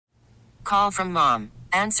Call from mom.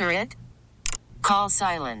 Answer it. Call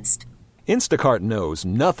silenced. Instacart knows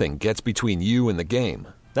nothing gets between you and the game.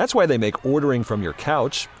 That's why they make ordering from your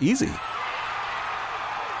couch easy.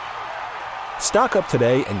 Stock up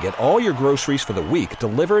today and get all your groceries for the week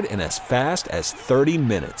delivered in as fast as 30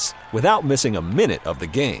 minutes without missing a minute of the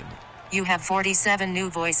game. You have 47 new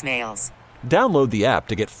voicemails. Download the app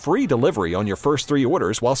to get free delivery on your first 3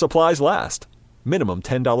 orders while supplies last. Minimum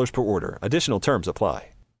 $10 per order. Additional terms apply.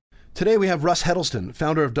 Today we have Russ Heddleston,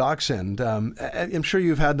 founder of DocSend. I'm sure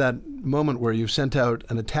you've had that moment where you've sent out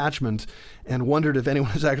an attachment and wondered if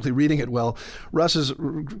anyone is actually reading it well. Russ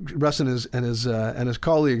and his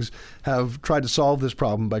colleagues have tried to solve this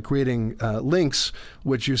problem by creating links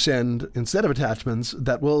which you send instead of attachments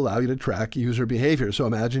that will allow you to track user behavior. So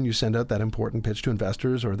imagine you send out that important pitch to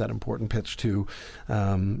investors or that important pitch to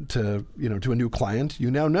a new client. You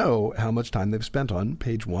now know how much time they've spent on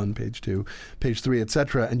page 1, page 2, page 3,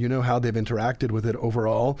 etc., and you know how they've interacted with it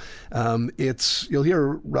overall. You'll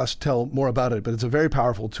hear Russ tell more about it, but it's a very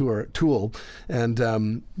powerful tool, and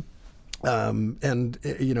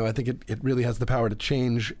I think it really has the power to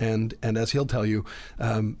change and as he'll tell you,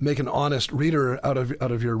 make an honest reader out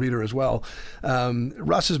of your reader as well.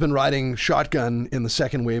 Russ has been riding shotgun in the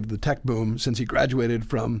second wave of the tech boom since he graduated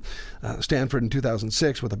from Stanford in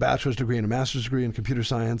 2006 with a bachelor's degree and a master's degree in computer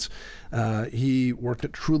science. He worked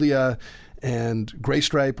at Trulia and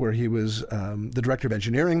Graystripe, where he was the director of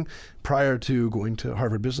engineering prior to going to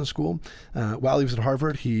Harvard Business School. While he was at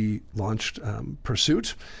Harvard, he launched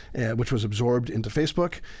Pursuit, which was absorbed into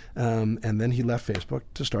Facebook, and then he left Facebook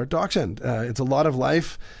to start DocSend. It's a lot of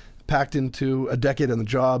life packed into a decade on the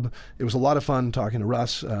job. It was a lot of fun talking to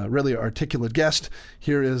Russ, really articulate guest.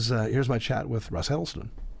 Here's my chat with Russ Heddleston.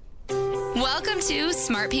 Welcome to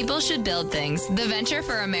Smart People Should Build Things, the Venture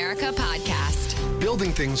for America podcast.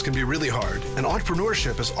 Building things can be really hard, and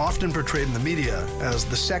entrepreneurship is often portrayed in the media as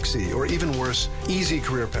the sexy, or even worse, easy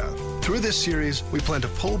career path. Through this series, we plan to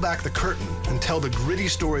pull back the curtain and tell the gritty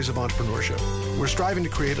stories of entrepreneurship. We're striving to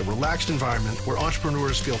create a relaxed environment where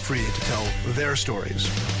entrepreneurs feel free to tell their stories.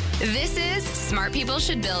 This is Smart People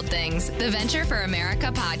Should Build Things, the Venture for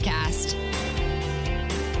America podcast.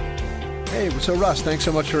 Hey, so Russ, thanks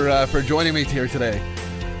so much for joining me here today.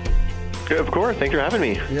 Of course, thanks for having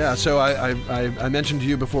me. Yeah, so I mentioned to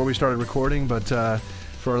you before we started recording, but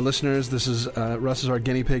for our listeners, this is Russ is our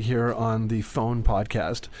guinea pig here on the Phone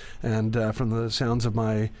podcast, and from the sounds of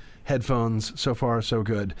my headphones, so far so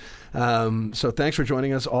good. So thanks for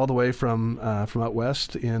joining us all the way from out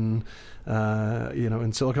west in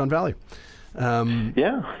Silicon Valley.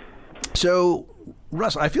 Yeah. So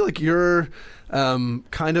Russ, I feel like you're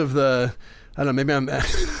kind of the, I don't know, maybe I'm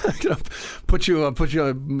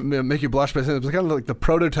gonna make you blush by saying it's kind of like the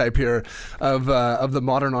prototype here of the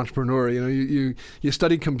modern entrepreneur. You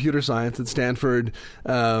studied computer science at Stanford,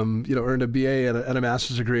 earned a BA and a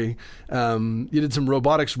master's degree. You did some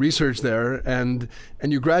robotics research there, and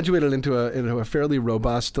you graduated into a fairly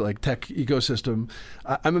robust tech ecosystem.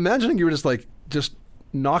 I'm imagining you were just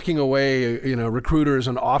knocking away, recruiters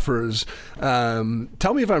and offers. Tell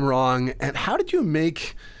me if I'm wrong. And how did you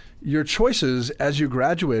make your choices as you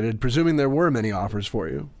graduated, presuming there were many offers for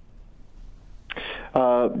you?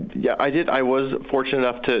 Yeah, I did. I was fortunate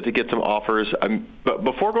enough to get some offers. But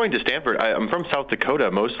before going to Stanford, I'm from South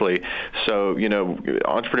Dakota mostly. So,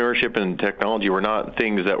 entrepreneurship and technology were not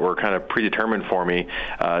things that were kind of predetermined for me.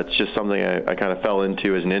 It's just something I kind of fell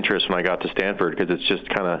into as an interest when I got to Stanford, because it's just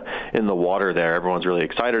kind of in the water there. Everyone's really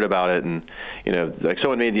excited about it. And,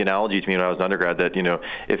 someone made the analogy to me when I was an undergrad that,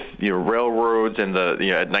 if, railroads in the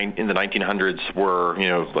 1900s were,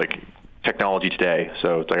 technology today.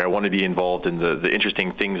 So it's I want to be involved in the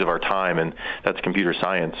interesting things of our time, and that's computer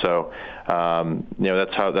science. So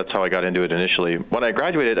that's how I got into it initially. When I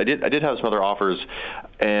graduated, I did have some other offers,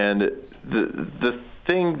 and the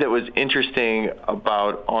thing that was interesting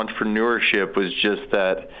about entrepreneurship was just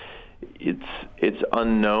that it's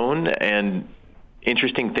unknown and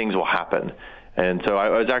interesting things will happen. And so I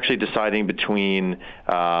was actually deciding between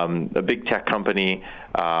a big tech company,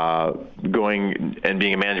 going and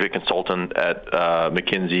being a management consultant at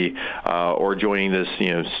McKinsey, or joining this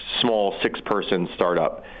small 6-person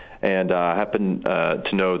startup. And I happened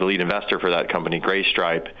to know the lead investor for that company,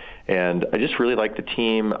 Graystripe. And I just really liked the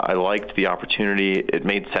team. I liked the opportunity. It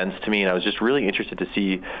made sense to me, and I was just really interested to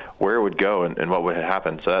see where it would go and what would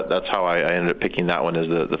happen. So that's how I ended up picking that one as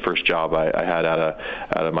the first job I had out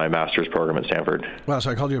of my master's program at Stanford. Wow,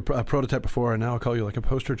 so I called you a prototype before, and now I'll call you like a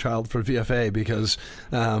poster child for VFA, because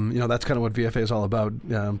that's kind of what VFA is all about,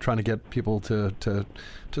 trying to get people to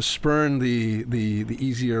spurn the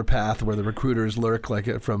easier path where the recruiters lurk,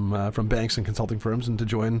 from from banks and consulting firms and to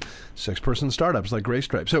join 6-person startups like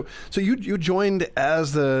Graystripe. So you joined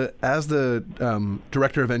as the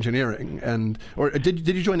director of engineering, or did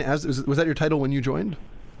you join was that your title when you joined?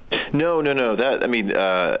 No. That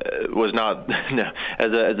was not no.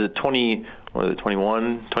 As a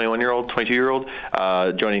 21-year-old, 22-year-old,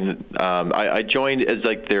 joining. I joined as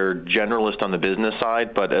like their generalist on the business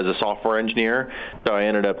side, but as a software engineer. So I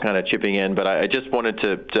ended up kind of chipping in, but I just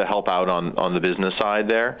wanted to help out on the business side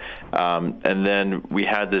there. And then we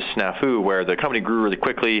had this snafu where the company grew really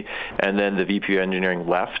quickly, and then the VP of engineering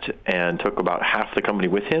left and took about half the company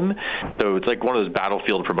with him. So it's like one of those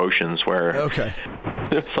battlefield promotions where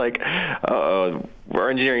it's like, our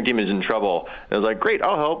engineering team is in trouble. And I was like, great,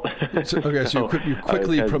 I'll help. So you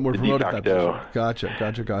quickly were promoted that position.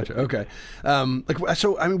 Gotcha. Okay.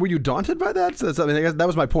 Were you daunted by that? I guess that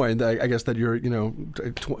was my point. I guess that you're,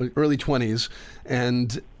 early 20s,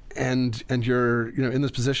 and you're, in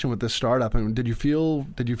this position with this startup. And did you feel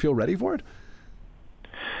ready for it?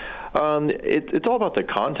 It's all about the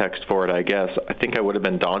context for it, I guess. I think I would have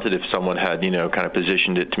been daunted if someone had, kind of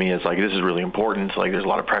positioned it to me as like, this is really important. Like, there's a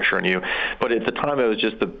lot of pressure on you. But at the time, I was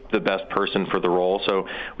just the best person for the role. So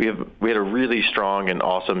we had a really strong and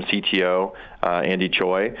awesome CTO, Andy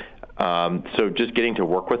Choi. So just getting to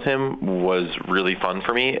work with him was really fun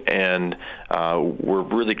for me, and we're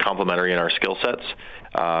really complementary in our skill sets.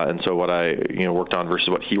 And so what I worked on versus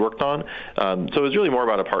what he worked on. So it was really more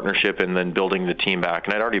about a partnership and then building the team back.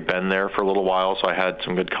 And I'd already been there for a little while, so I had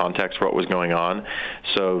some good context for what was going on.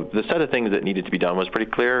 So the set of things that needed to be done was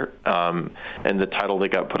pretty clear. And the title that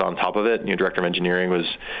got put on top of it, director of engineering, was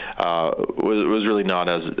really not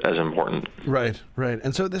as important. Right.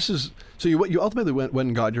 And so you ultimately went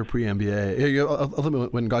and got your pre-MBA. You ultimately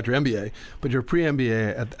went and got your MBA, but your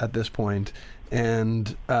pre-MBA at this point,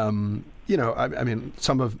 and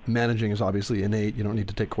some of managing is obviously innate. You don't need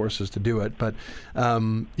to take courses to do it. But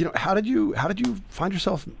how did you find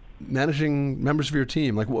yourself managing members of your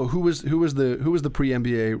team? Like, who was the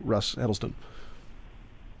pre-MBA Russ Heddleston?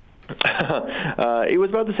 It was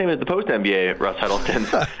about the same as the post-MBA Russ Heddleston.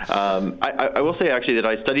 I will say, actually, that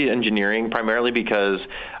I studied engineering primarily because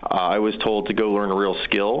I was told to go learn a real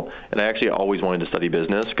skill, and I actually always wanted to study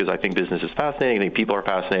business because I think business is fascinating. I think people are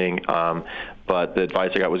fascinating. But the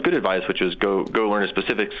advice I got was good advice, which was go learn a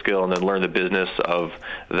specific skill and then learn the business of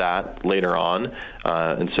that later on.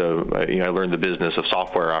 And so I learned the business of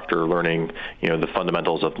software after learning the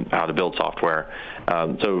fundamentals of how to build software.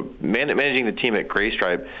 So managing the team at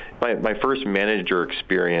Graystripe, my first manager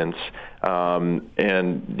experience,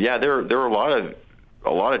 and yeah, there were a lot of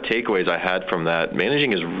takeaways I had from that.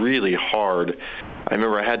 Managing is really hard. I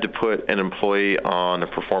remember I had to put an employee on a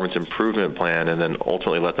performance improvement plan and then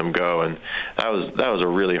ultimately let them go, and that was a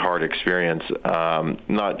really hard experience.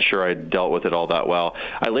 Not sure I dealt with it all that well.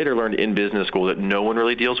 I later learned in business school that no one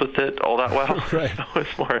really deals with it all that well. Right. So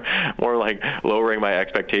it's more like lowering my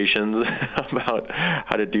expectations about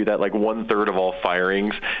how to do that. Like 1/3 of all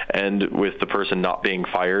firings end with the person not being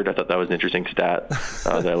fired. I thought that was an interesting stat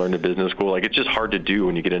that I learned in business school. Like, it's just hard to do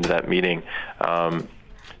when you get into that meeting.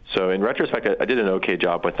 So in retrospect, I did an okay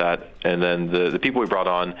job with that. And then the people we brought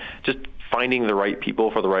on, just finding the right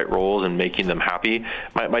people for the right roles and making them happy.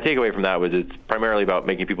 My takeaway from that was it's primarily about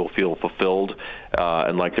making people feel fulfilled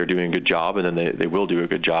and like they're doing a good job, and then they will do a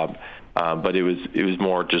good job. But it was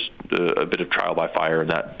more just a bit of trial by fire in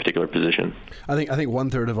that particular position. I think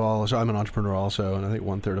 1/3 of all. So I'm an entrepreneur also, and I think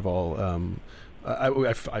 1/3 of all.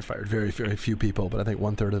 I fired very, very few people, but I think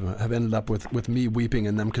 1/3 of them have ended up with me weeping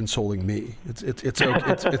and them consoling me. It's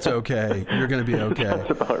okay. You're going to be okay. That's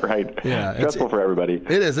about right. Yeah, stressful for everybody.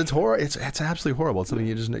 It is. It's horrible. It's absolutely horrible. It's something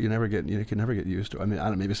you can never get used to. I mean, I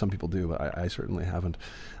don't know, maybe some people do, but I certainly haven't.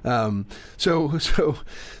 So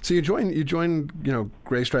you join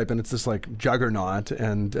Graystripe, and it's this like juggernaut,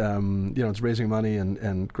 and it's raising money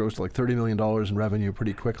and grows to like $30 million in revenue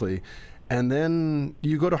pretty quickly. And then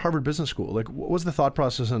you go to Harvard Business School. Like, what was the thought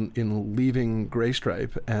process in leaving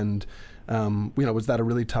Graystripe? And, was that a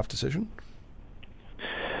really tough decision?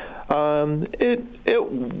 It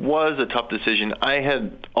was a tough decision. I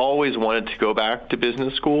had always wanted to go back to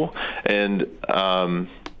business school, and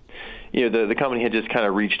the company had just kind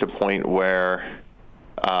of reached a point where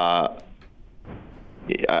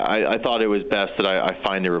I thought it was best that I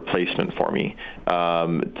find a replacement for me,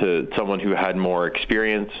 to someone who had more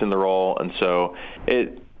experience in the role, and so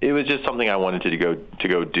it was just something I wanted to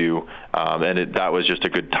go do, and that was just a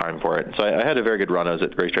good time for it. So I had a very good run. I was at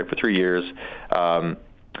Graystripe for 3 years.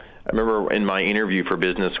 I remember in my interview for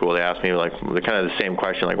business school, they asked me like kind of the same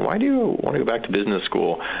question, like, why do you want to go back to business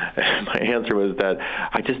school? And my answer was that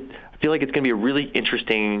I feel like it's going to be a really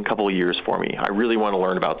interesting couple of years for me. I really want to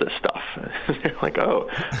learn about this stuff. They're like, oh,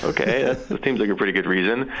 okay, that seems like a pretty good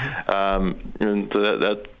reason. And so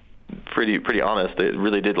that's pretty honest. They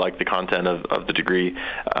really did like the content of the degree.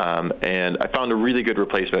 And I found a really good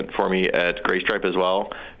replacement for me at Graystripe as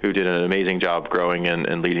well, who did an amazing job growing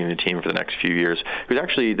and leading the team for the next few years. Who's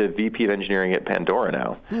actually the VP of engineering at Pandora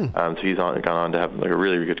now. So he's gone on to have like a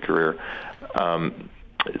really good career.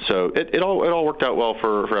 So it all worked out well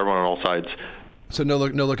for everyone on all sides. So no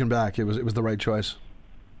looking back. It was the right choice.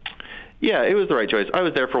 Yeah, it was the right choice. I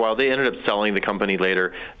was there for a while. They ended up selling the company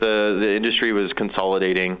later. The industry was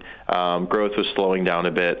consolidating. Growth was slowing down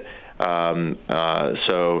a bit.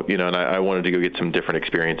 So, and I wanted to go get some different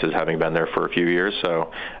experiences having been there for a few years.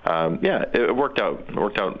 So, it worked out. It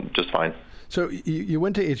worked out just fine. So you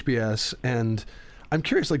went to HBS, and I'm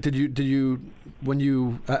curious, like, did you when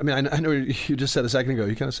you, I mean, I know you just said a second ago,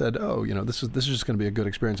 you kind of said, oh, this is just going to be a good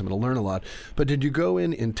experience. I'm going to learn a lot. But did you go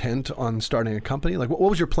in intent on starting a company? Like, what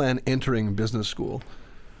was your plan entering business school?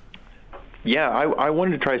 Yeah, I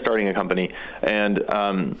wanted to try starting a company, and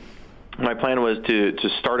my plan was to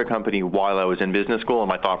start a company while I was in business school, and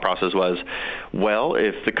my thought process was, well,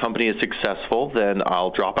 if the company is successful, then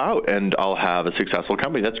I'll drop out and I'll have a successful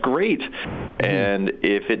company. That's great. And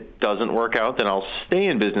if it doesn't work out, then I'll stay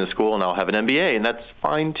in business school and I'll have an MBA, and that's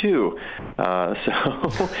fine too.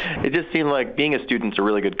 So it just seemed like being a student's a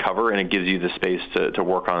really good cover, and it gives you the space to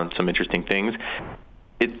work on some interesting things.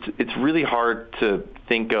 It's really hard to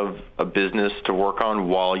think of a business to work on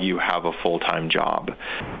while you have a full-time job.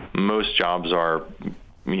 Most jobs are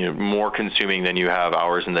more consuming than you have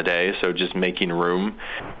hours in the day, so just making room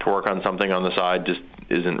to work on something on the side just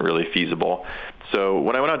isn't really feasible. So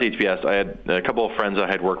when I went out to HBS, I had a couple of friends I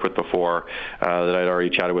had worked with before that I'd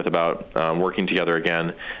already chatted with about working together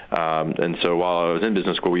again. And so while I was in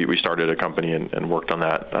business school, we started a company and worked on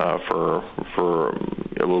that for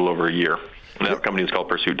a little over a year. That company is called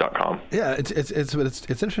Pursuit.com. Yeah, it's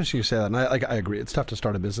interesting you say that, and I agree. It's tough to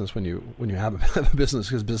start a business when you have a business,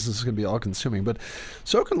 because business can be all consuming. But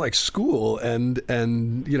so can like school and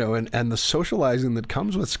the socializing that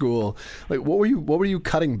comes with school. Like, what were you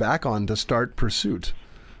cutting back on to start Pursuit?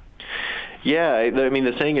 Yeah, I mean,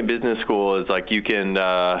 the saying in business school is like you can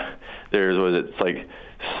it's like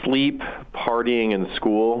sleep, partying, and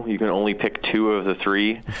school. You can only pick two of the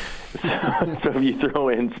three. So if you throw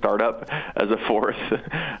in startup as a fourth,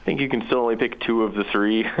 I think you can still only pick two of the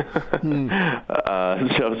three.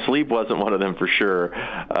 So sleep wasn't one of them for sure.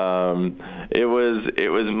 It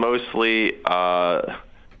was mostly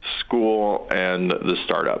school and the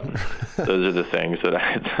startup. Those are the things that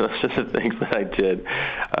I did.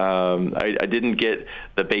 I didn't get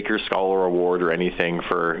the Baker Scholar Award or anything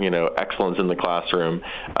for excellence in the classroom.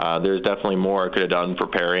 There's definitely more I could have done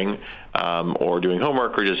preparing or doing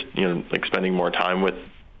homework, or just like spending more time with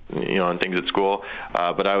on things at school.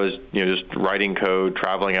 But I was just writing code,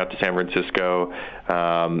 traveling out to San Francisco,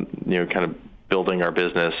 kind of building our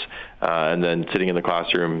business, and then sitting in the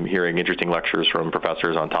classroom hearing interesting lectures from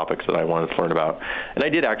professors on topics that I wanted to learn about. And I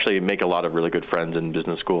did actually make a lot of really good friends in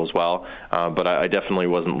business school as well, but I definitely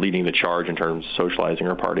wasn't leading the charge in terms of socializing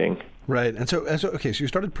or partying. Right, and so you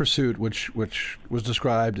started Pursuit, which was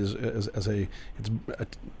described as a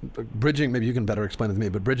bridging. Maybe you can better explain it to me,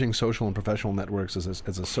 but bridging social and professional networks as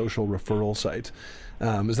a social referral site.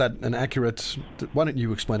 Is that an accurate? Why don't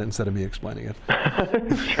you explain it instead of me explaining it?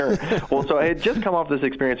 Sure. Well, so I had just come off this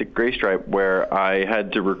experience at Graystripe where I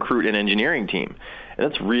had to recruit an engineering team. And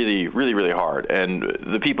that's really, really, really hard. And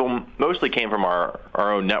the people mostly came from our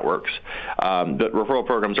own networks. But referral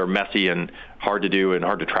programs are messy and hard to do and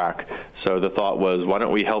hard to track. So the thought was, why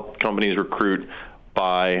don't we help companies recruit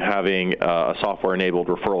by having a software-enabled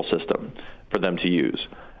referral system for them to use?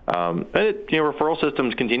 Referral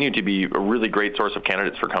systems continue to be a really great source of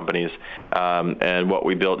candidates for companies. And what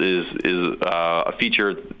we built is a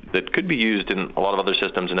feature that could be used in a lot of other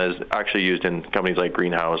systems and is actually used in companies like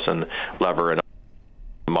Greenhouse and Lever and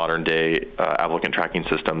modern day applicant tracking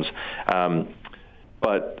systems.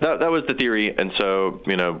 But that was the theory, and so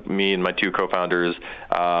me and my two co-founders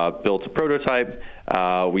built a prototype.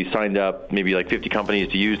 We signed up maybe like 50 companies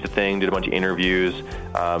to use the thing, did a bunch of interviews,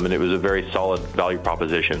 and it was a very solid value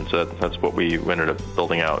proposition. So that's what we ended up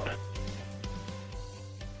building out.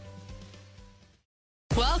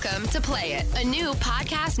 Welcome to Play It, a new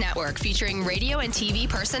podcast network featuring radio and TV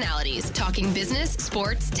personalities talking business,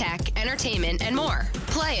 sports, tech, entertainment, and more.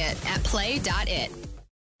 Play it at play.it.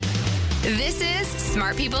 This is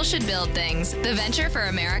Smart People Should Build Things, the Venture for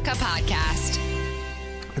America podcast.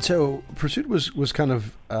 And so Pursuit was kind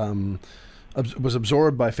of was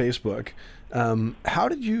absorbed by Facebook. How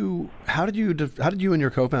did you and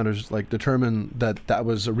your co-founders like determine that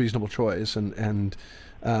was a reasonable choice? And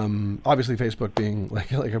obviously Facebook being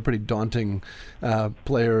like a pretty daunting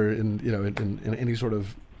player in any sort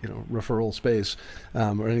of referral space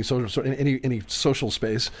or any social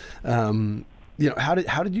space. How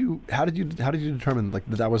did you determine like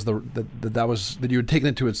that you had taken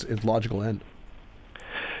it to its logical end?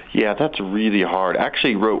 Yeah, that's really hard. I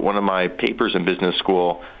actually wrote one of my papers in business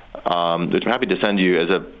school, which I'm happy to send you as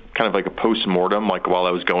a kind of like a post-mortem, like while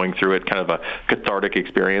I was going through it, kind of a cathartic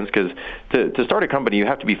experience. Because to start a company, you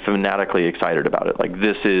have to be fanatically excited about it. Like,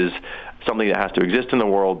 this is something that has to exist in the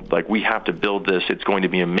world. Like, we have to build this. It's going to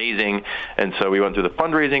be amazing. And so we went through the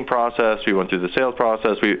fundraising process. We went through the sales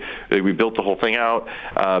process. We built the whole thing out.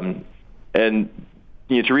 And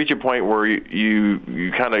to reach a point where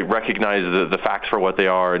you kind of recognize the facts for what they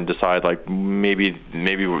are and decide like maybe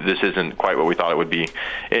this isn't quite what we thought it would be.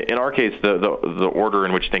 In our case, the order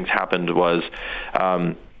in which things happened was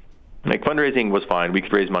like fundraising was fine. We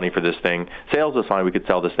could raise money for this thing. Sales was fine. We could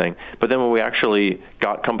sell this thing. But then when we actually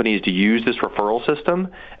got companies to use this referral system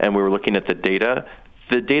and we were looking at the data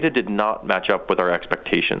did not match up with our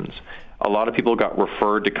expectations. A lot of people got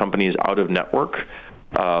referred to companies out of network.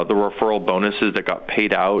 The referral bonuses that got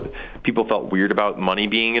paid out, people felt weird about money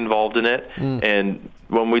being involved in it. And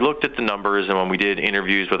when we looked at the numbers and when we did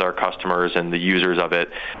interviews with our customers and the users of it,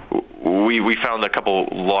 we found a couple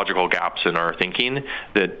logical gaps in our thinking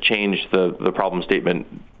that changed the problem statement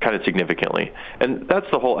kind of significantly. And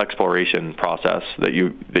that's the whole exploration process that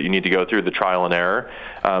you need to go through, the trial and error.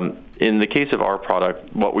 In the case of our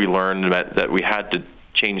product, what we learned meant that we had to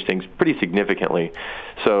change things pretty significantly.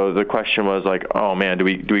 So the question was like, oh man, do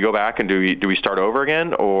we go back and do we start over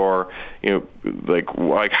again, or like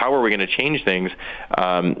how are we going to change things?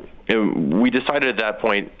 We decided at that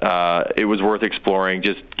point it was worth exploring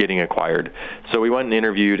just getting acquired. So we went and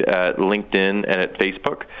interviewed at LinkedIn and at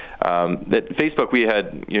Facebook. At Facebook, we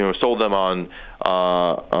had sold them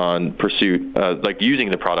on Pursuit, like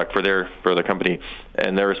using the product for the company,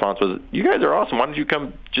 and their response was, "You guys are awesome. Why don't you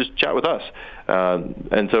come just chat with us?"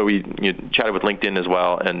 And so we chatted with LinkedIn as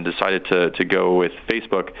well and decided to go with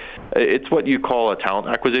Facebook. It's what you call a talent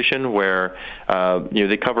acquisition, where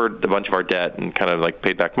they covered a bunch of our debt and kind of like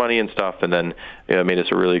paid back money and stuff, and then made us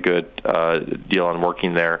a really good deal on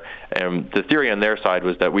working there. And the theory on their side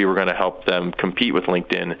was that we were going to help them compete with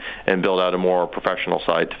LinkedIn and build out a more professional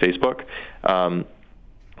side to Facebook.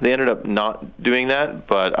 They ended up not doing that,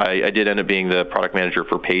 but I did end up being the product manager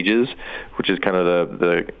for Pages, which is kind of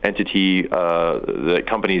the entity that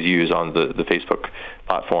companies use on the Facebook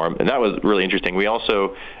platform. And that was really interesting. We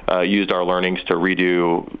also used our learnings to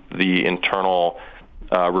redo the internal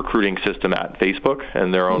recruiting system at Facebook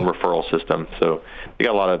and their own referral system. So we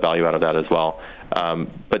got a lot of value out of that as well.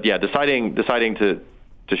 But yeah, deciding to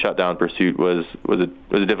shut down Pursuit was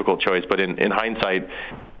a difficult choice. But in hindsight,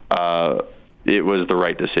 it was the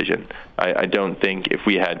right decision. I don't think if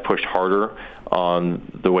we had pushed harder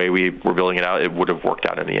on the way we were building it out, it would have worked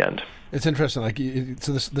out in the end. It's interesting. Like,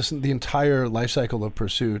 so the entire life cycle of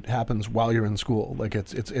Pursuit happens while you're in school. Like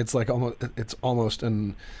it's almost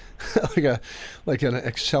an like an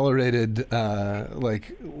accelerated I'm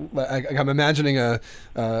imagining a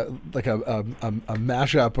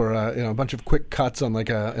mashup or a bunch of quick cuts on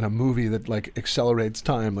in a movie that like accelerates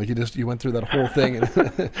time. Like you went through that whole thing. And,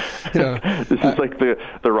 this is like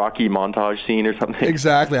the Rocky montage scene or something.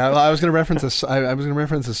 Exactly. I was going to reference a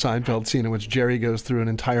Seinfeld scene in which Jerry goes through an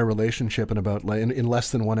entire relationship in about in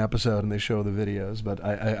less than one episode, and they show the videos. But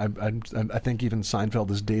I think even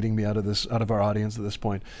Seinfeld is dating me out of our audience at this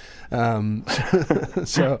point. But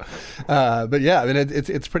yeah, I mean,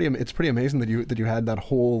 it's pretty amazing that you had that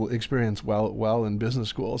whole experience while in business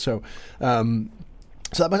school. So I mean,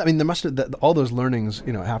 there must have all those learnings,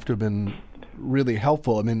 have to have been really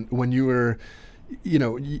helpful. I mean, when you were, you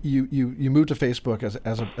moved to Facebook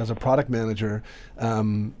as a product manager,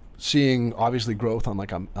 seeing obviously growth on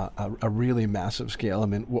like a really massive scale. I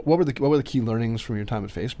mean, what were the key learnings from your time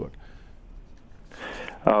at Facebook?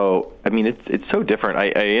 Oh, I mean, it's so different.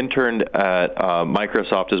 I interned at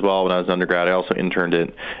Microsoft as well when I was an undergrad. I also interned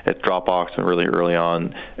at Dropbox and really early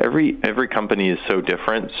on. Every company is so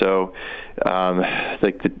different. So,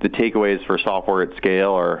 like the takeaways for software at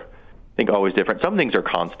scale are, I think, always different. Some things are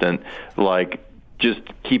constant, like just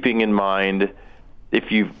keeping in mind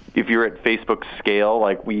if you're at Facebook's scale,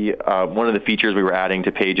 like one of the features we were adding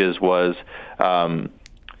to Pages was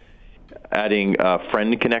adding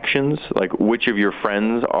friend connections, like which of your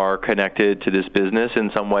friends are connected to this business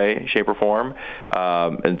in some way, shape, or form,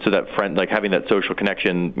 and so that friend, like having that social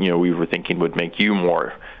connection, we were thinking would make you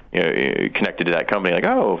more connected to that company. Like,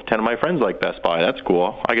 10 of my friends like Best Buy. That's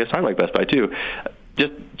cool. I guess I like Best Buy too.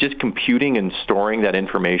 Just computing and storing that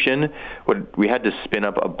information, we had to spin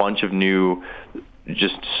up a bunch of new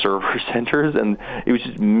just server centers, and it was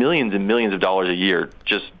just millions and millions of dollars a year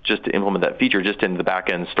just to implement that feature, just in the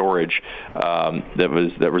back end storage that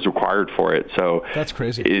was required for it. So that's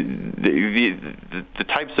crazy. The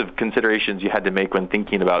types of considerations you had to make when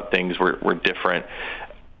thinking about things were different.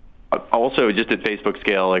 Also, just at Facebook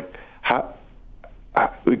scale, like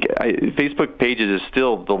Facebook Pages is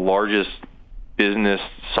still the largest business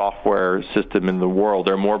software system in the world.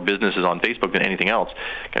 There are more businesses on Facebook than anything else,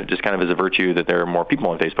 kind of as a virtue that there are more people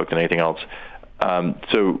on Facebook than anything else.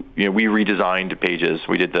 So we redesigned Pages.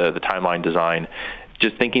 We did the timeline design.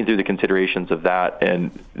 Just thinking through the considerations of that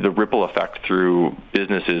and the ripple effect through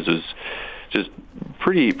businesses is just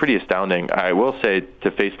pretty astounding. I will say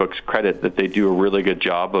to Facebook's credit that they do a really good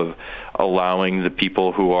job of allowing the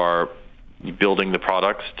people who are building the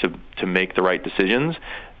products to make the right decisions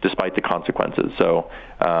despite the consequences. So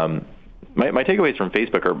my takeaways from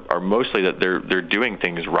Facebook are mostly that they're doing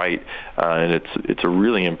things right, and it's a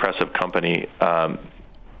really impressive company,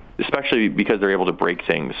 especially because they're able to break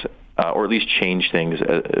things or at least change things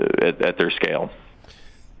at their scale.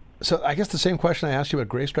 So I guess the same question I asked you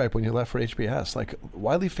about Graystripe when you left for HBS. Like,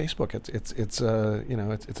 why leave Facebook?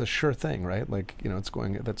 It's a sure thing, right? Like,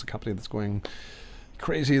 that's a company that's going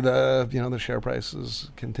crazy. The share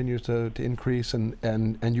prices continue to increase,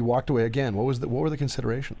 and you walked away again. What were the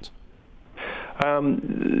considerations?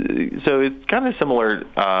 So it's kind of similar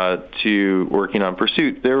to working on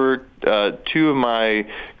Pursuit. There were two of my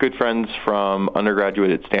good friends from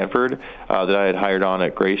undergraduate at Stanford that I had hired on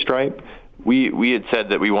at Graystripe. We had said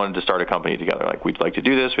that we wanted to start a company together. Like, we'd like to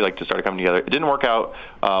do this. We'd like to start a company together. It didn't work out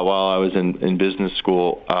while I was in business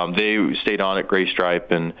school. They stayed on at Graystripe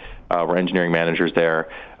and were engineering managers there.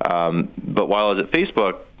 But while I was at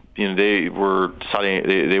Facebook, they were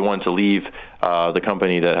deciding they wanted to leave the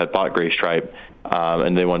company that had bought Graystripe,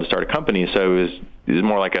 and they wanted to start a company. So it was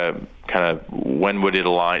more like a kind of, when would it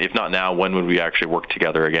align? If not now, when would we actually work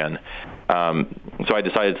together again? So I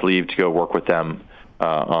decided to leave to go work with them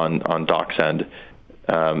on DocSend.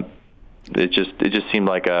 It just seemed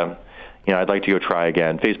like I'd like to go try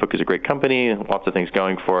again. Facebook is a great company, lots of things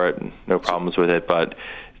going for it, no problems with it, but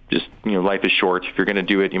just, life is short. If you're going to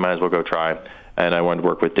do it, you might as well go try. And I wanted to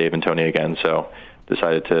work with Dave and Tony again, so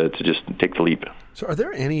decided to just take the leap. So are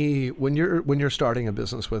there any, when you're starting a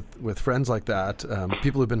business with friends like that,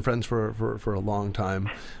 people who've been friends for a long time,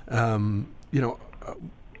 are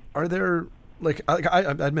there, I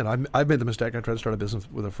admit, I've made the mistake. I tried to start a business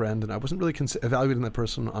with a friend, and I wasn't really evaluating that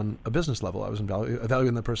person on a business level. I was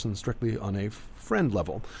evaluating that person strictly on a friend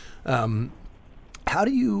level. How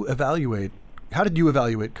did you evaluate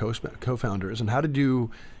co-founders, and how did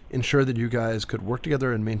you ensure that you guys could work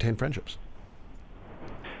together and maintain friendships?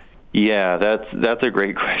 Yeah, that's a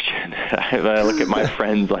great question. When I look at my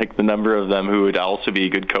friends, like, the number of them who would also be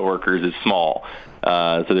good coworkers is small.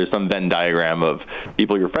 So there's some Venn diagram of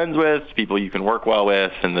people you're friends with, people you can work well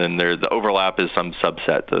with, and then the overlap is some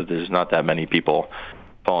subset. So there's not that many people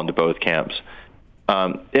fall into both camps.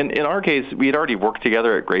 In our case, we had already worked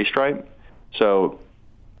together at Graystripe, so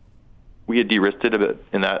we had de-risked it a bit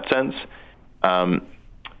in that sense.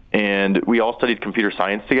 And we all studied computer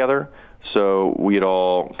science together. So we had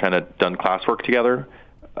all kind of done classwork together.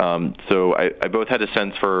 So I both had a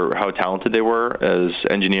sense for how talented they were as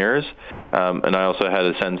engineers, and I also had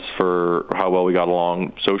a sense for how well we got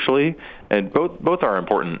along socially. And both are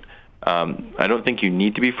important. I don't think you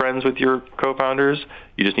need to be friends with your co-founders.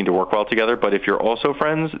 You just need to work well together. But if you're also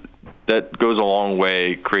friends, that goes a long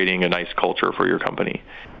way creating a nice culture for your company.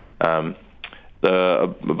 A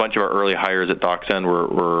bunch of our early hires at DocSend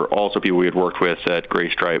were also people we had worked with at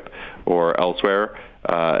Graystripe or elsewhere.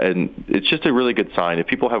 And it's just a really good sign. If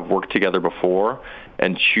people have worked together before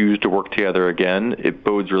and choose to work together again, it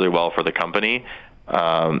bodes really well for the company.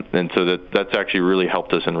 And so that's actually really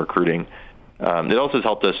helped us in recruiting. It also has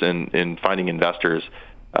helped us in finding investors.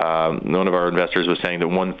 One of our investors was saying that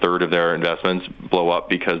 1/3 of their investments blow up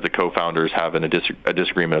because the co-founders have a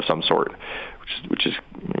disagreement of some sort, which is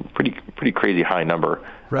pretty crazy high number.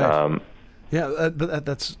 Right. But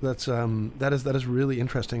that is really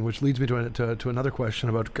interesting, which leads me to another question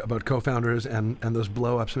about co-founders and those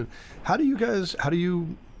blow-ups. I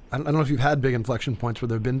don't know if you've had big inflection points where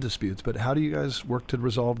there have been disputes, but how do you guys work to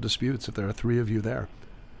resolve disputes if there are three of you there?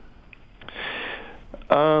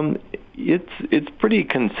 It's pretty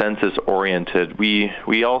consensus oriented. We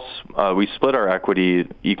split our equity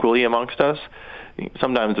equally amongst us.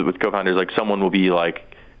 Sometimes with co-founders, like someone will be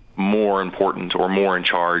like more important or more in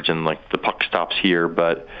charge, and like the puck stops here.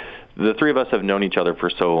 But the three of us have known each other for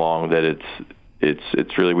so long that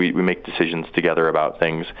it's really we make decisions together about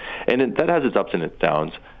things, and that has its ups and its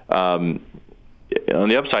downs. On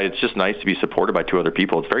the upside, it's just nice to be supported by two other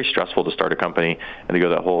people. It's very stressful to start a company and to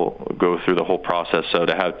go through the whole process. So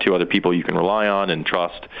to have two other people you can rely on and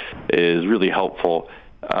trust is really helpful.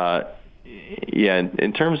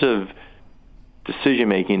 In terms of decision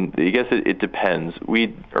making, I guess it depends.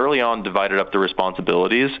 We early on divided up the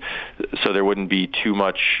responsibilities so there wouldn't be too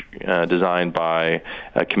much designed by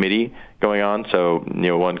a committee going on. So,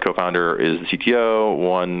 one co-founder is the CTO,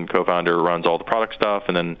 one co-founder runs all the product stuff,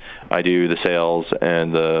 and then I do the sales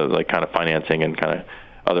and the kind of financing and kind of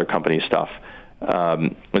other company stuff.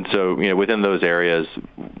 And so, within those areas,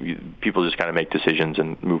 people just kind of make decisions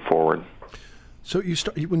and move forward. So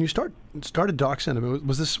when you started DocSend, I mean,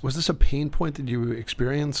 was this a pain point that you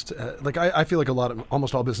experienced? I feel like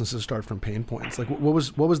almost all businesses start from pain points. Like, what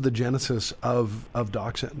was the genesis of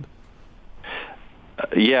DocSend?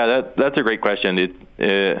 Yeah, that's a great question.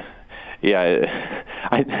 I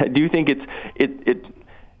do think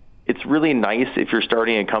it's really nice if you're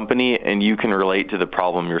starting a company and you can relate to the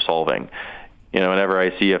problem you're solving. Whenever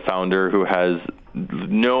I see a founder who has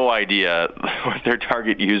no idea what their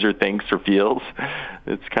target user thinks or feels,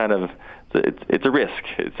 it's a risk.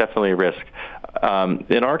 It's definitely a risk.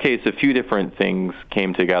 In our case, a few different things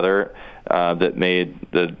came together that made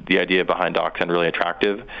the idea behind DocSend really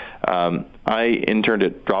attractive. I interned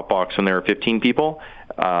at Dropbox when there were 15 people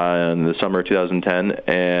in the summer of 2010,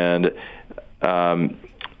 and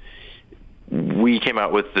we came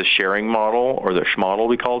out with the sharing model, or the schmodel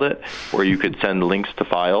we called it, where you could send links to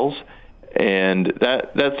files. And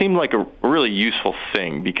that seemed like a really useful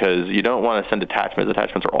thing because you don't want to send attachments.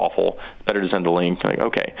 Attachments are awful. It's better to send a link. Like,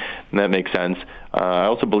 okay, and that makes sense. I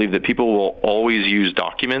also believe that people will always use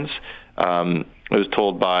documents. I was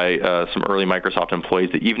told by some early Microsoft employees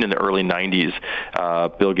that even in the early 90s,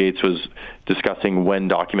 Bill Gates was discussing when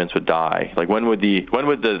documents would die. Like when would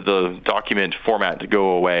the document format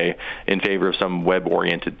go away in favor of some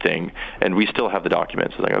web-oriented thing? And we still have the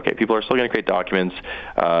documents. It's like, okay, people are still going to create documents.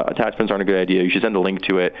 Attachments aren't a good idea. You should send a link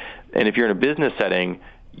to it. And if you're in a business setting,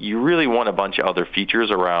 you really want a bunch of other features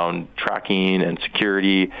around tracking and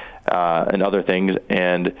security and other things,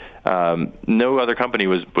 and no other company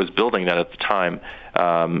was building that at the time.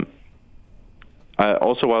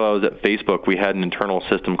 Also, while I was at Facebook, we had an internal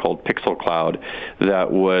system called Pixel Cloud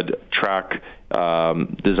that would track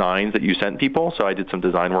designs that you sent people. So I did some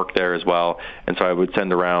design work there as well, and so I would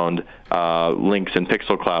send around links in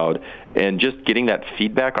Pixel Cloud. And just getting that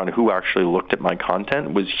feedback on who actually looked at my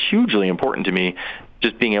content was hugely important to me,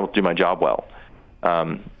 just being able to do my job well.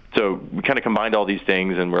 So we kind of combined all these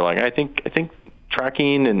things, and we're like, I think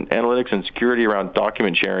tracking and analytics and security around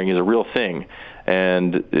document sharing is a real thing,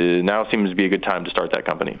 and now seems to be a good time to start that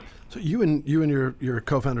company. So you and your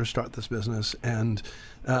co-founders start this business, and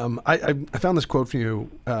I found this quote from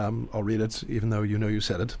you. I'll read it, even though you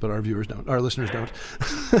said it, but our listeners don't.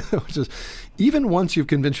 Which is, even once you've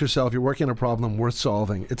convinced yourself you're working on a problem worth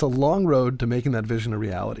solving, it's a long road to making that vision a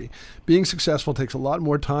reality. Being successful takes a lot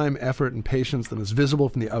more time, effort, and patience than is visible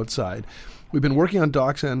from the outside. We've been working on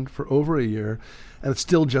DocSend for over a year, and it's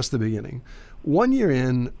still just the beginning. 1 year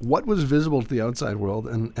in, what was visible to the outside world,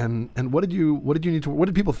 and what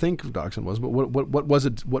did people think DocSend was? But what was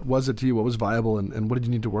it? What was it to you? What was viable, and what did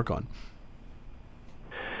you need to work on?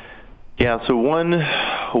 Yeah, so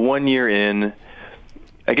one year in,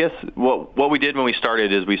 I guess what we did when we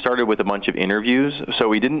started is we started with a bunch of interviews. So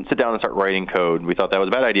we didn't sit down and start writing code. We thought that was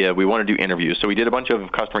a bad idea. We wanted to do interviews. So we did a bunch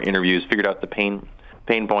of customer interviews, figured out the pain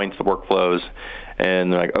points, the workflows,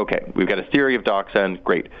 and they're like, okay, we've got a theory of DocSend,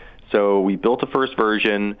 great. So we built a first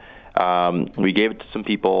version. We gave it to some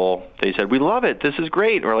people. They said, we love it. This is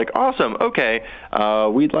great. And we're like, awesome. Okay.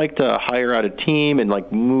 We'd like to hire out a team and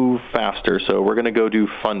move faster. So we're going to go do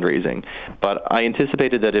fundraising. But I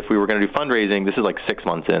anticipated that if we were going to do fundraising, this is 6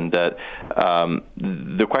 months in, that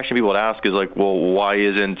the question people would ask is well, why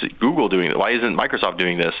isn't Google doing it? Why isn't Microsoft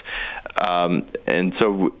doing this? And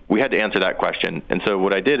so we had to answer that question. And so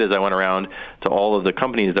what I did is I went around to all of the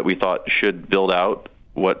companies that we thought should build out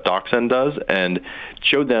what DocSend does and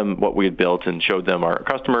showed them what we had built and showed them our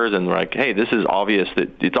customers, and like, hey, this is obvious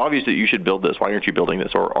it's obvious that you should build this. Why aren't you building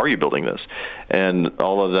this, or are you building this? And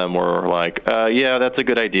all of them were like, yeah, that's a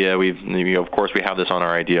good idea. Of course we have this on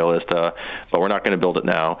our idea list, but we're not going to build it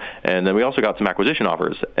now. And then we also got some acquisition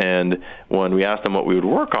offers, and when we asked them what we would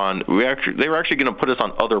work on, they were actually going to put us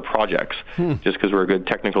on other projects just because we're a good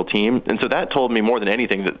technical team. And so that told me more than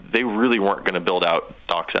anything that they really weren't going to build out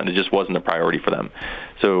DocSend. It just wasn't a priority for them.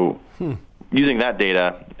 So using that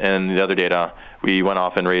data and the other data, we went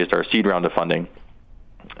off and raised our seed round of funding,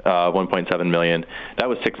 $1.7 million. That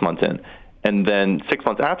was 6 months in. And then 6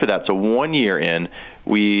 months after that, so 1 year in,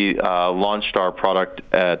 we launched our product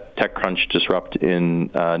at TechCrunch Disrupt in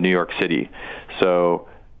New York City. So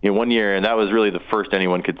 1 year, and that was really the first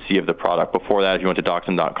anyone could see of the product. Before that, if you went to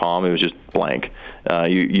DocSend.com, it was just blank.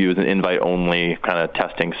 You use an invite-only kind of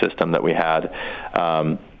testing system that we had.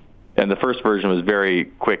 And the first version was very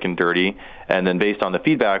quick and dirty. And then based on the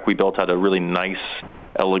feedback, we built out a really nice,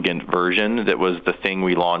 elegant version that was the thing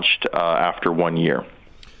we launched after 1 year.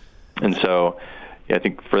 And so I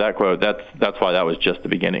think for that quote, that's why that was just the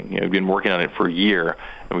beginning. We've been working on it for a year,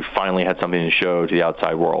 and we finally had something to show to the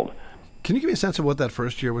outside world. Can you give me a sense of what that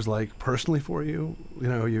first year was like personally for you?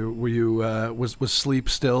 Was sleep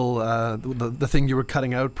still the thing you were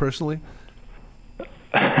cutting out personally?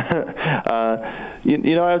 I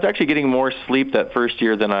was actually getting more sleep that first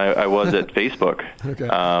year than I was at Facebook. Okay.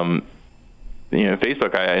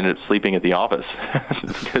 Facebook, I ended up sleeping at the office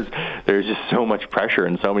because there's just so much pressure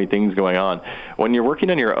and so many things going on. When you're working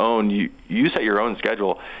on your own, you set your own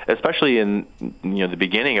schedule, especially in the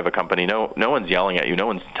beginning of a company. No one's yelling at you. No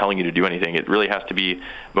one's telling you to do anything. It really has to be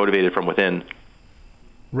motivated from within.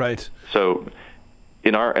 Right. So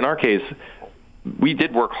in our case, we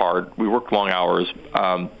did work hard. We worked long hours,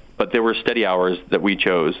 but there were steady hours that we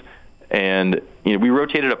chose. And we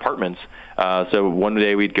rotated apartments. So one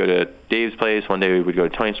day we'd go to Dave's place, one day we'd go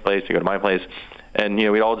to Tony's place, we'd go to my place. And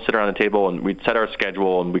we'd all just sit around a table and we'd set our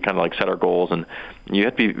schedule and we kind of like set our goals. And you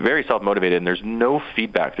have to be very self-motivated, and there's no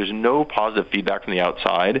feedback. There's no positive feedback from the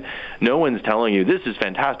outside. No one's telling you, this is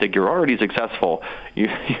fantastic, you're already successful. You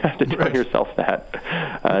have to tell yourself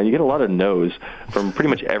that. You get a lot of no's from pretty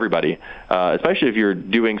much everybody, especially if you're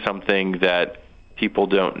doing something that people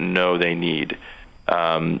don't know they need.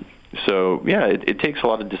 So yeah, it takes a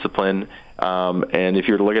lot of discipline, and if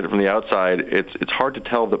you were to look at it from the outside, it's hard to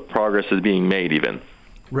tell that progress is being made, even,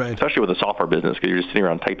 right? Especially with a software business, because you're just sitting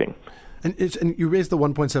around typing. And you raised the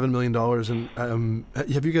 $1.7 million, and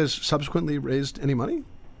have you guys subsequently raised any money?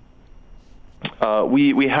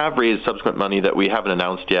 We have raised subsequent money that we haven't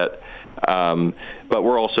announced yet, but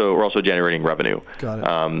we're also generating revenue. Got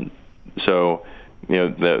it. So.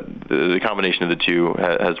 The combination of the two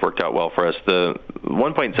has worked out well for us. The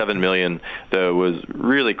 1.7 million, though, was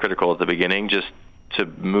really critical at the beginning, just to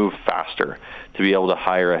move faster, to be able to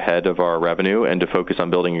hire ahead of our revenue and to focus on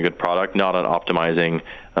building a good product, not on optimizing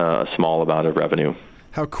a small amount of revenue.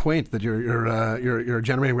 How quaint that you're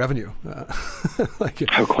generating revenue.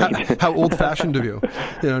 How quaint. How old-fashioned of you,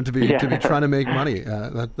 to be trying to make money.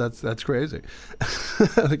 That's crazy. I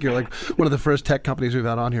think you're like one of the first tech companies we've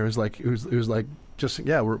had on here who's like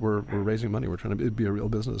we're raising money. We're trying to be a real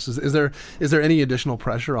business. Is there any additional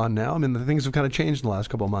pressure on now? I mean, the things have kind of changed in the last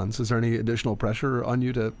couple of months. Is there any additional pressure on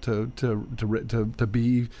you to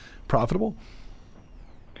be profitable?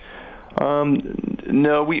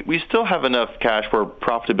 No, we still have enough cash where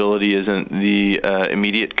profitability isn't the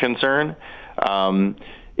immediate concern.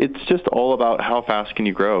 It's just all about how fast can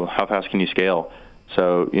you grow, how fast can you scale.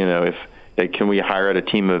 So, can we hire a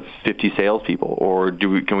team of 50 salespeople, or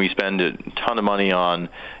can we spend a ton of money on,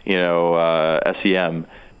 SEM?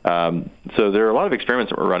 So there are a lot of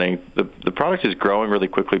experiments that we're running. The product is growing really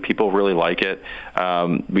quickly. People really like it.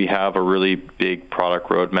 We have a really big product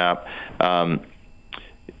roadmap.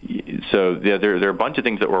 So yeah, there are a bunch of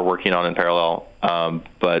things that we're working on in parallel.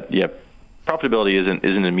 But yeah, profitability isn't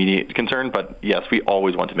an immediate concern. But yes, we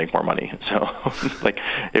always want to make more money. So like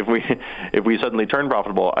if we suddenly turn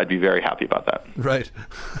profitable, I'd be very happy about that. Right,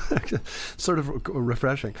 sort of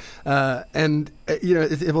refreshing. And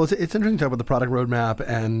it's interesting to talk about the product roadmap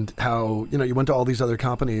and how you went to all these other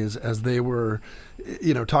companies as they were,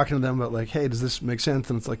 talking to them about like, hey, does this make sense?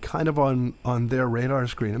 And it's like kind of on their radar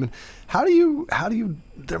screen. I mean, how do you?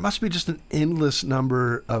 There must be just an endless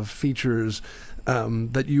number of features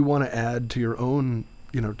that you want to add to your own,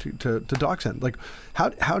 to DocSend. Like,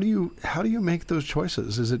 how do you make those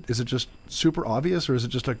choices? Is it just super obvious, or is it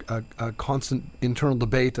just a constant internal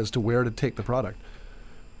debate as to where to take the product?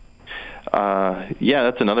 Yeah,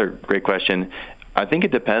 that's another great question. I think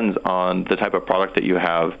it depends on the type of product that you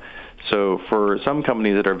have. So for some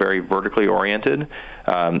companies that are very vertically oriented,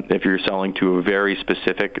 if you're selling to a very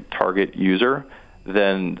specific target user,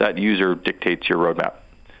 then that user dictates your roadmap.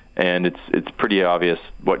 And it's pretty obvious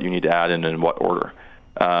what you need to add in and what order.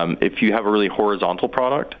 If you have a really horizontal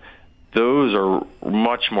product, those are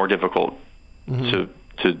much more difficult to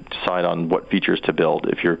decide on what features to build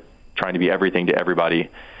if you're trying to be everything to everybody.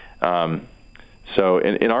 So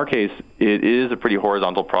in our case, it is a pretty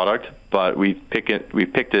horizontal product, but we've picked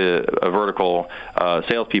a vertical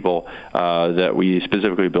salespeople that we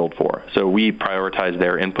specifically build for. So we prioritize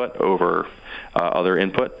their input over other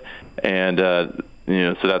input, and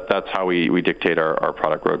so that's how we dictate our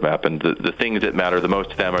product roadmap. And the things that matter the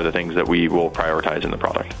most to them are the things that we will prioritize in the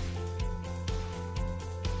product.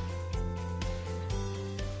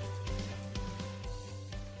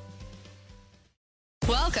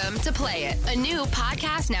 Welcome to Play It, a new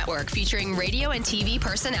podcast network featuring radio and TV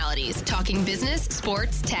personalities talking business,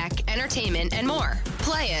 sports, tech, entertainment, and more.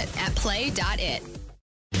 Play it at play.it.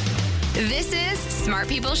 This is Smart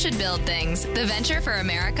People Should Build Things, the Venture for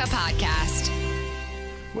America podcast.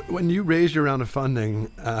 When you raised your round of funding,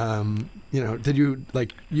 did you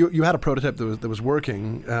you had a prototype that was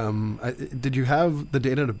working? Did you have the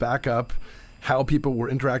data to back up how people were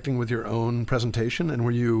interacting with your own presentation, and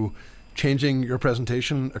were you changing your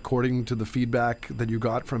presentation according to the feedback that you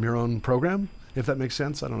got from your own program? If that makes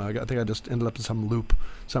sense. I don't know. I think I just ended up in some loop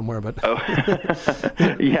somewhere, but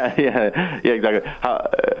yeah, exactly.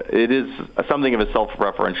 It is something of a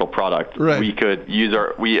self-referential product. Right. We could use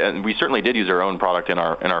we certainly did use our own product in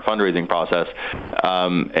our fundraising process,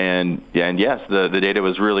 and yes, the data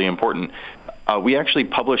was really important. We actually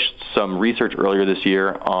published some research earlier this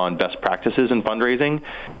year on best practices in fundraising,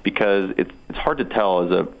 because it's hard to tell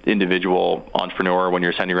as an individual entrepreneur when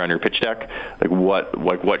you're sending around your pitch deck,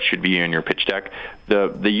 what should be in your pitch deck.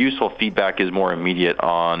 The useful feedback is more immediate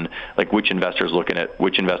on which investors looking at,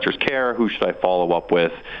 which investors care, who should I follow up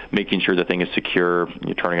with, making sure the thing is secure,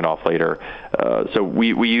 you're turning it off later. So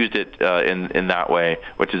we used it in that way,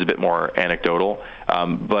 which is a bit more anecdotal.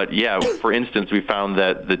 But yeah, for instance, we found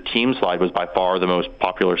that the team slide was by far the most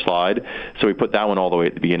popular slide, so we put that one all the way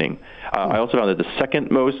at the beginning. I also found that the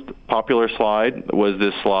second most popular slide was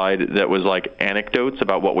this slide that was anecdotes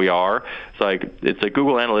about what we are. It's like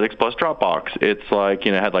Google Analytics plus Dropbox. It's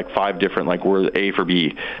had 5 different we're A for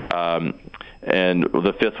B. And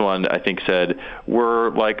the fifth one I think said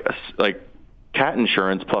we're like cat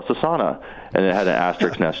insurance plus Asana, and it had an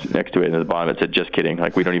asterisk next to it, and at the bottom it said just kidding.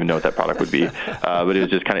 We don't even know what that product would be, but it was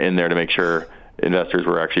just kind of in there to make sure investors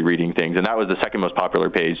were actually reading things, and that was the second most popular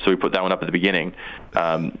page, so we put that one up at the beginning.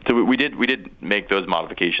 So we did make those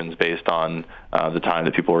modifications based on the time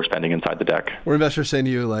that people were spending inside the deck. Were investors saying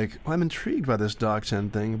to you well, I'm intrigued by this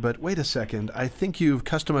DocSend thing, but wait a second, I think you've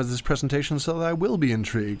customized this presentation so that I will be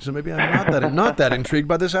intrigued, so maybe I'm not that intrigued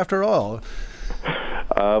by this after all?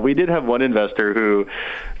 We did have one investor who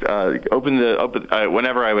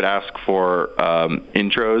whenever I would ask for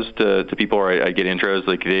intros to people, or I'd get intros,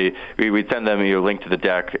 we'd send them a link to the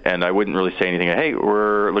deck, and I wouldn't really say anything. Hey,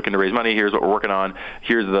 we're looking to raise money. Here's what we're working on.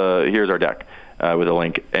 Here's our deck. With a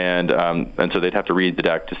link, and so they'd have to read the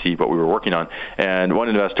deck to see what we were working on. And one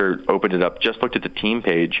investor opened it up, just looked at the team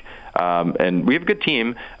page, and we have a good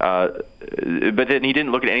team, but then he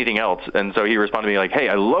didn't look at anything else. And so he responded to me hey,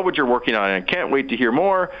 I love what you're working on, and I can't wait to hear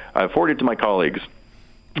more. I forwarded it to my colleagues.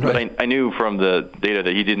 Right. But I knew from the data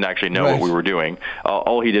that he didn't actually know what we were doing.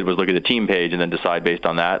 All he did was look at the team page and then decide based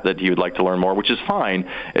on that he would like to learn more, which is fine.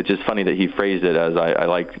 It's just funny that he phrased it as I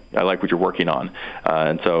like what you're working on.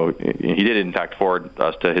 And so he did, in fact, forward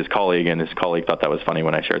us to his colleague, and his colleague thought that was funny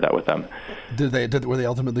when I shared that with them. Were they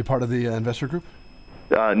ultimately part of the investor group?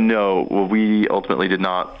 No, we ultimately did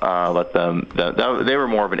not let them. They were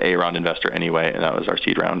more of an A-round investor anyway, and that was our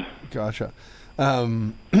seed round. Gotcha.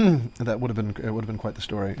 That would have been quite the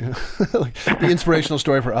story. The inspirational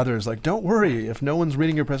story for others. Don't worry if no one's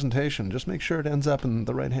reading your presentation. Just make sure it ends up in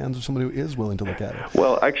the right hands of someone who is willing to look at it.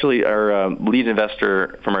 Well, actually, our lead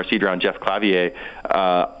investor from our seed round, Jeff Clavier,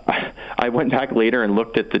 I went back later and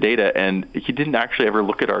looked at the data, and he didn't actually ever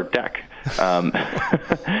look at our deck.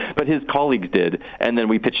 But his colleagues did, and then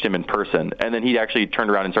we pitched him in person, and then he actually turned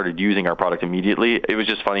around and started using our product immediately. It was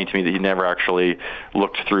just funny to me that he never actually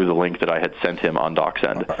looked through the link that I had sent him on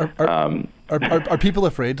DocSend. Are people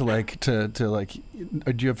afraid to do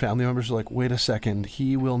you have family members who wait a second,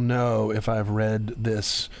 he will know if I've read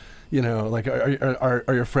this You know, like are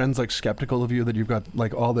your friends like skeptical of you that you've got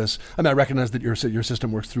like all this? I mean, I recognize that your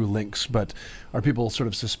system works through links, but are people sort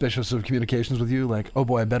of suspicious of communications with you? Like, oh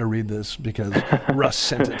boy, I better read this because Russ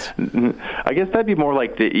sent it. I guess that'd be more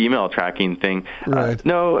like the email tracking thing. Right.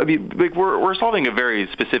 No, I mean, like we're solving a very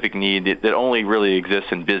specific need that only really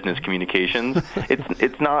exists in business communications.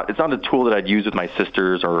 It's not a tool that I'd use with my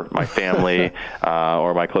sisters or my family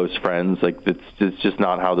or my close friends. Like it's just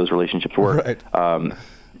not how those relationships work. Right. I'm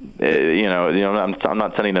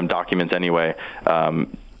not sending them documents anyway.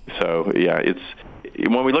 So yeah,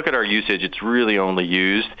 when we look at our usage, it's really only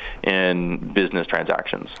used in business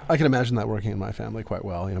transactions. I can imagine that working in my family quite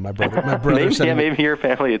well. You know, my brother maybe your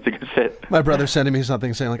family, it's a good fit. My brother sending me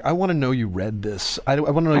something saying like, I want to know you read this. I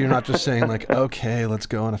want to know you're not just saying like, okay, let's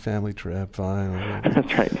go on a family trip. Fine.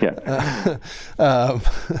 That's right. Yeah.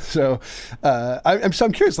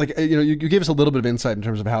 I'm curious. Like, you know, you gave us a little bit of insight in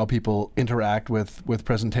terms of how people interact with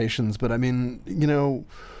presentations, but I mean, you know,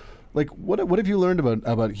 like what have you learned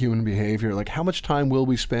about human behavior? Like, how much time will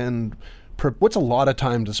we spend? What's a lot of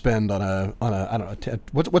time to spend on a I don't know,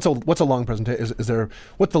 what's a long presentation? Is there,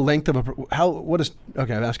 what's the length of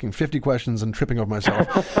okay, I'm asking 50 questions and tripping over myself.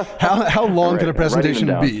 How long can a presentation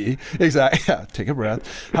be? Exactly. Yeah, take a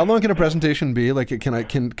breath. How long can a presentation be? Like,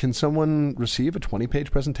 can someone receive a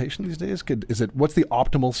 20-page presentation these days? What's the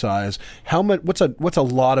optimal size? How much? What's a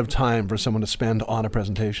lot of time for someone to spend on a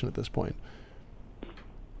presentation at this point?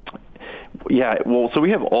 Yeah, well, so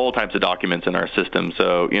we have all types of documents in our system.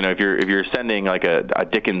 So, you know, if you're sending like a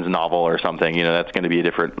Dickens novel or something, you know, that's going to be a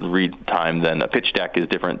different read time than a pitch deck is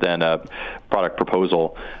different than a product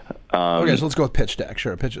proposal. Okay, so let's go with pitch deck.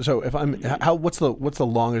 Sure, So what's the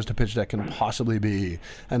longest a pitch deck can possibly be,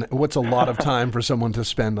 and what's a lot of time for someone to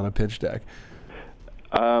spend on a pitch deck?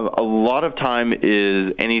 A lot of time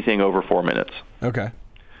is anything over 4 minutes. Okay.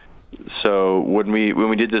 So when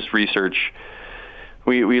we did this research,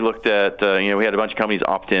 we looked at, we had a bunch of companies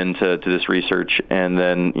opt in to this research, and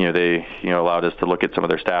then, they, allowed us to look at some of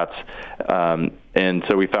their stats. And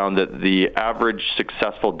so we found that the average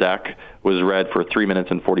successful deck was read for 3 minutes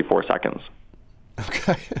and 44 seconds.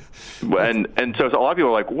 Okay. And so a lot of people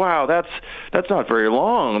are like, wow, that's not very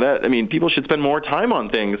long. People should spend more time on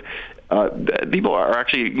things. People are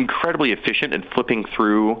actually incredibly efficient at flipping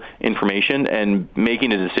through information and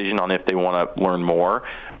making a decision on if they want to learn more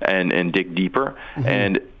and dig deeper. Mm-hmm.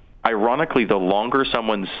 And ironically, the longer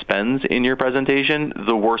someone spends in your presentation,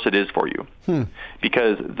 the worse it is for you.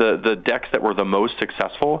 Because the decks that were the most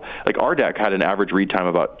successful, like our deck had an average read time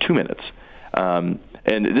of about 2 minutes.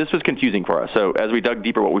 And this was confusing for us. So as we dug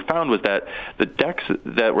deeper, what we found was that the decks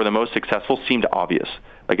that were the most successful seemed obvious.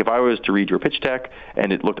 Like if I was to read your pitch deck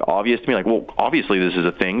and it looked obvious to me, like, well, obviously this is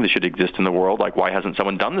a thing that should exist in the world. Like, why hasn't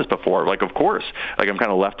someone done this before? Like, of course. Like, I'm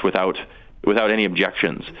kind of left without any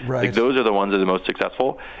objections. Right. Like, those are the ones that are the most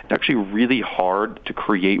successful. It's actually really hard to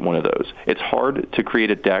create one of those. It's hard to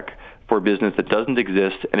create a deck for a business that doesn't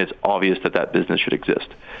exist, and it's obvious that business should exist.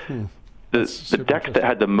 The decks that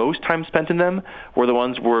had the most time spent in them were the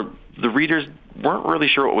ones where the readers weren't really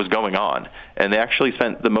sure what was going on, and they actually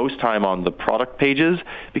spent the most time on the product pages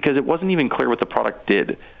because it wasn't even clear what the product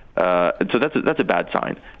did. And so that's a bad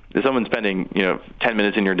sign. If someone's spending 10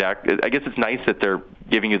 minutes in your deck, I guess it's nice that they're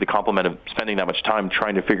giving you the compliment of spending that much time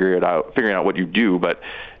trying to figuring out what you do, but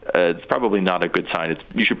it's probably not a good sign.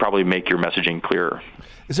 You should probably make your messaging clearer.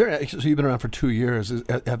 So you've been around for 2 years.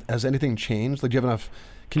 Has anything changed? Like, do you have enough?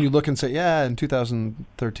 Can you look and say, yeah, in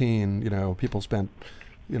 2013, people spent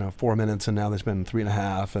 4 minutes, and now they spend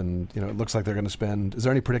 3.5, and it looks like they're going to spend. Is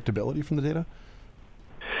there any predictability from the data?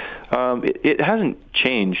 It hasn't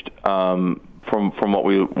changed from what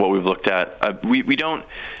we've looked at. We don't.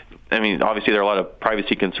 Obviously there are a lot of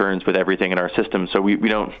privacy concerns with everything in our system, so we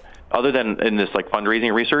don't. Other than in this like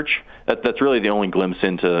fundraising research, that's really the only glimpse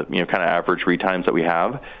into kind of average read times that we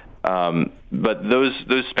have. But those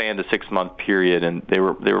spanned a 6-month period, and they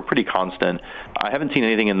were pretty constant. I haven't seen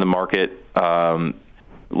anything in the market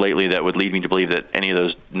lately that would lead me to believe that any of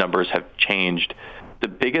those numbers have changed. The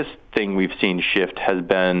biggest thing we've seen shift has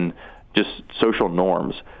been just social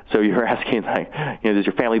norms. So you're asking, like, does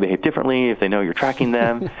your family behave differently if they know you're tracking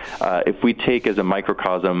them? If we take as a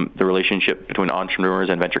microcosm the relationship between entrepreneurs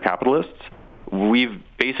and venture capitalists, we've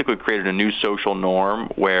basically created a new social norm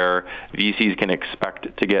where VCs can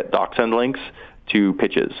expect to get DocSend links to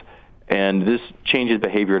pitches. And this changes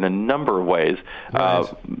behavior in a number of ways. Right.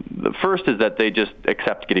 The first is that they just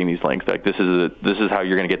accept getting these links. Like, this is how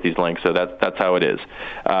you're going to get these links, so that's how it is.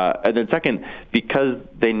 And then second, because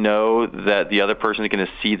they know that the other person is going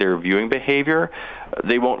to see their viewing behavior,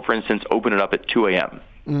 they won't, for instance, open it up at 2 a.m.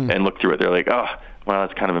 And look through it. They're like, oh, well,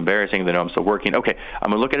 it's kind of embarrassing. They know I'm still working. Okay, I'm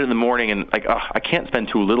going to look at it in the morning and like, I can't spend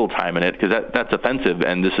too little time in it because that's offensive.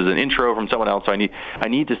 And this is an intro from someone else. So I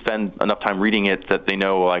need to spend enough time reading it that they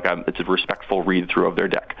know like it's a respectful read through of their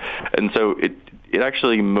deck. And so it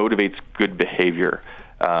actually motivates good behavior.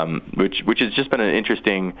 Which has just been an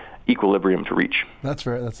interesting equilibrium to reach. That's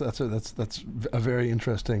a very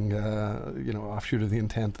interesting offshoot of the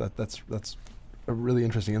intent. That's a really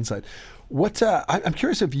interesting insight. What I'm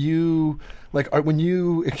curious if you when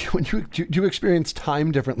you do you experience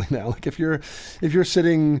time differently now? Like if you're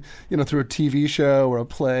sitting through a TV show or a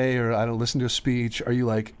play or listen to a speech, are you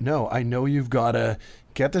like, no, I know you've got to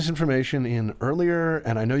get this information in earlier,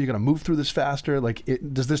 and I know you're going to move through this faster. Like,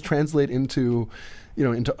 does this translate into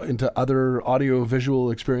other audio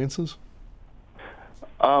visual experiences?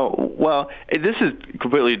 Well, this is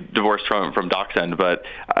completely divorced from DocSend, but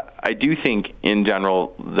I do think in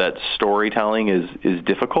general that storytelling is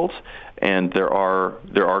difficult, and there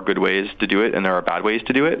are good ways to do it, and there are bad ways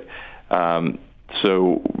to do it.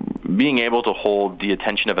 So being able to hold the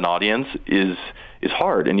attention of an audience is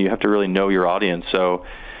hard, and you have to really know your audience. So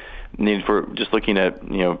if we're just looking at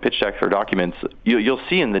pitch decks or documents, you'll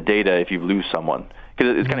see in the data if you lose someone.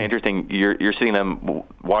 Because it's kind of interesting, you're sitting them,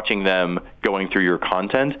 watching them going through your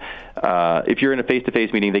content. If you're in a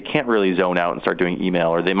face-to-face meeting, they can't really zone out and start doing email,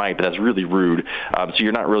 or they might, but that's really rude. So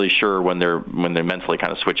you're not really sure when they're mentally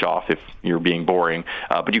kind of switch off if you're being boring.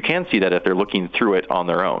 But you can see that if they're looking through it on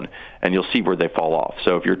their own, and you'll see where they fall off.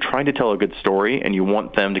 So if you're trying to tell a good story and you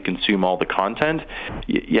want them to consume all the content,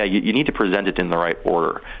 you need to present it in the right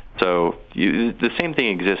order. So the same thing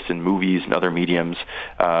exists in movies and other mediums.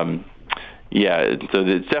 So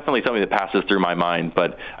it's definitely something that passes through my mind,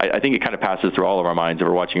 but I think it kind of passes through all of our minds. If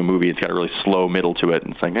we're watching a movie, it's got a really slow middle to it,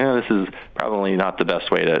 and it's like, this is probably not the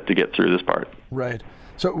best way to get through this part. Right.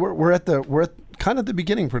 So we're at kind of the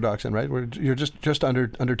beginning for DocSend, right? You're just under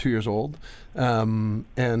 2 years old,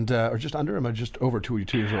 or just under? Am I just over 2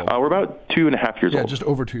 years old? We're about 2.5 years old. Yeah, just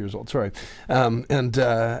over 2 years old. Sorry. What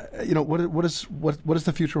does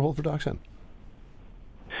the future hold for DocSend?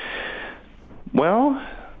 Well,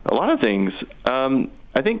 a lot of things.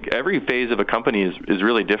 I think every phase of a company is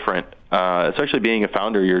really different. Especially being a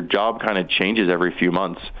founder, your job kind of changes every few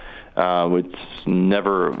months. It's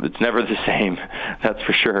never the same. That's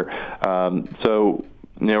for sure. So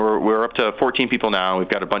we're up to 14 people now. We've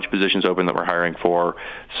got a bunch of positions open that we're hiring for.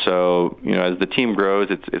 So as the team grows,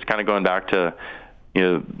 it's kind of going back to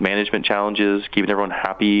management challenges, keeping everyone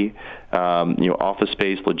happy, office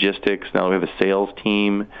space, logistics. Now we have a sales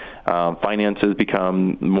team. Finances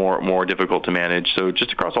become more difficult to manage. So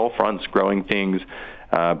just across all fronts, growing things,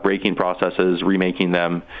 breaking processes, remaking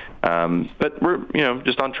them. But we're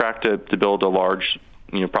just on track to build a large,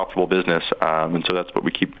 profitable business. And so that's what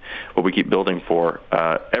we keep building for.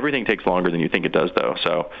 Everything takes longer than you think it does, though.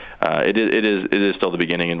 So it is still the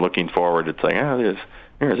beginning. And looking forward, it's like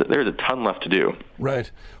there's a ton left to do.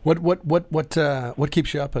 Right. What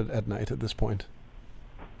keeps you up at night at this point?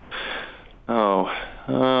 There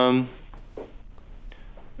are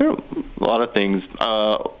a lot of things.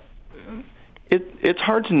 It's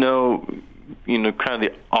hard to know, kind of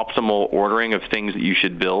the optimal ordering of things that you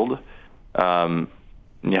should build. How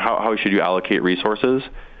should you allocate resources?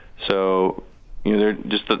 So, they're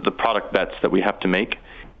just the product bets that we have to make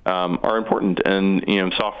are important,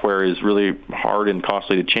 and software is really hard and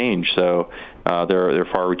costly to change. So there are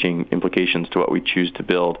far-reaching implications to what we choose to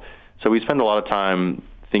build. So we spend a lot of time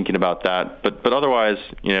thinking about that. But otherwise,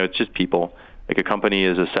 it's just people. Like a company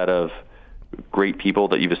is a set of great people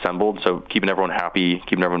that you've assembled. So keeping everyone happy,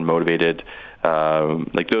 keeping everyone motivated,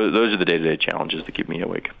 those are the day-to-day challenges that keep me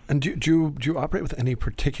awake. And do you operate with any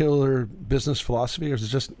particular business philosophy, or is it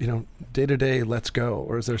just day-to-day, let's go,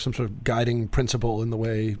 or is there some sort of guiding principle in the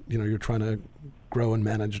way you're trying to grow and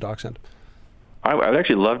manage DocSend? I would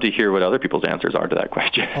actually love to hear what other people's answers are to that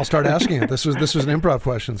question. I'll start asking it. This was an improv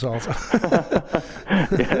question, so I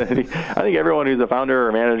think everyone who's a founder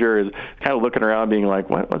or manager is kind of looking around being like,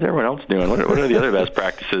 what's everyone else doing? What are the other best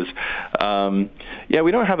practices?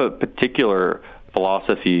 We don't have a particular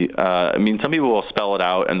philosophy. Some people will spell it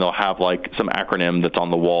out and they'll have like some acronym that's on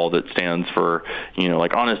the wall that stands for,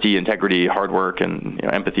 like honesty, integrity, hard work, and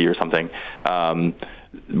empathy or something.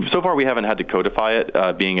 So far, we haven't had to codify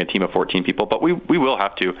it, being a team of 14 people, but we will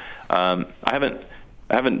have to. I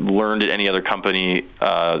haven't learned at any other company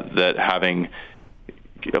that having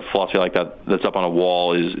a philosophy like that's up on a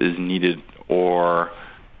wall is needed or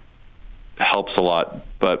helps a lot.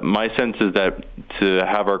 But my sense is that to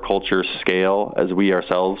have our culture scale as we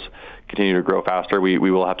ourselves continue to grow faster, we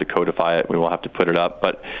will have to codify it. We will have to put it up.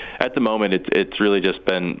 But at the moment, it's really just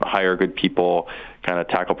been hire good people, kind of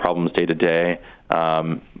tackle problems day to day.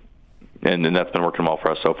 and that's been working well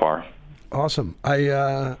for us so far. Awesome.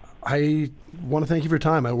 I want to thank you for your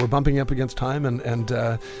time. We're bumping up against time, and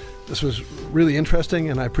this was really interesting,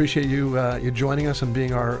 and I appreciate you joining us and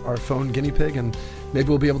being our phone guinea pig, and maybe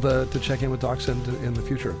we'll be able to check in with DocSend in the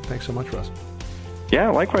future. Thanks so much, Russ. Yeah,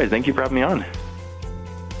 likewise. Thank you for having me on.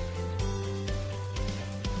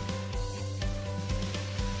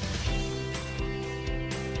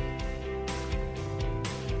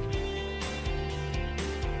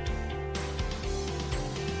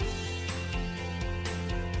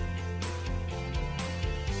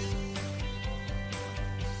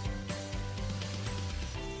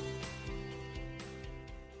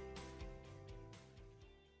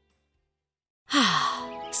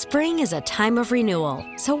 Spring is a time of renewal,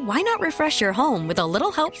 so why not refresh your home with a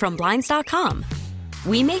little help from Blinds.com?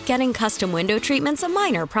 We make getting custom window treatments a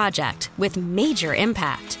minor project with major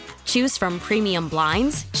impact. Choose from premium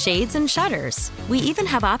blinds, shades, and shutters. We even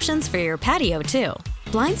have options for your patio, too.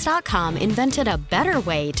 Blinds.com invented a better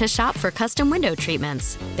way to shop for custom window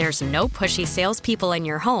treatments. There's no pushy salespeople in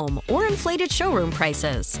your home or inflated showroom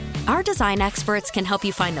prices. Our design experts can help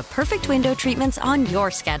you find the perfect window treatments on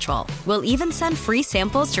your schedule. We'll even send free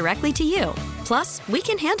samples directly to you. Plus, we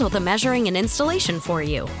can handle the measuring and installation for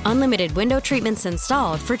you. Unlimited window treatments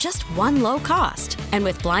installed for just one low cost. And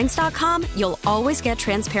with Blinds.com, you'll always get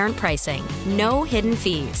transparent pricing. No hidden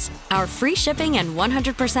fees. Our free shipping and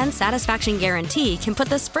 100% satisfaction guarantee can put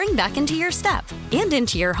the spring back into your step and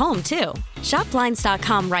into your home, too. Shop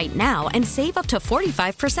Blinds.com right now and save up to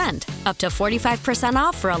 45%. Up to 45%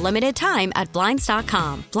 off for a limited time at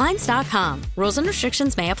Blinds.com. Blinds.com. Rules and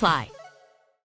restrictions may apply.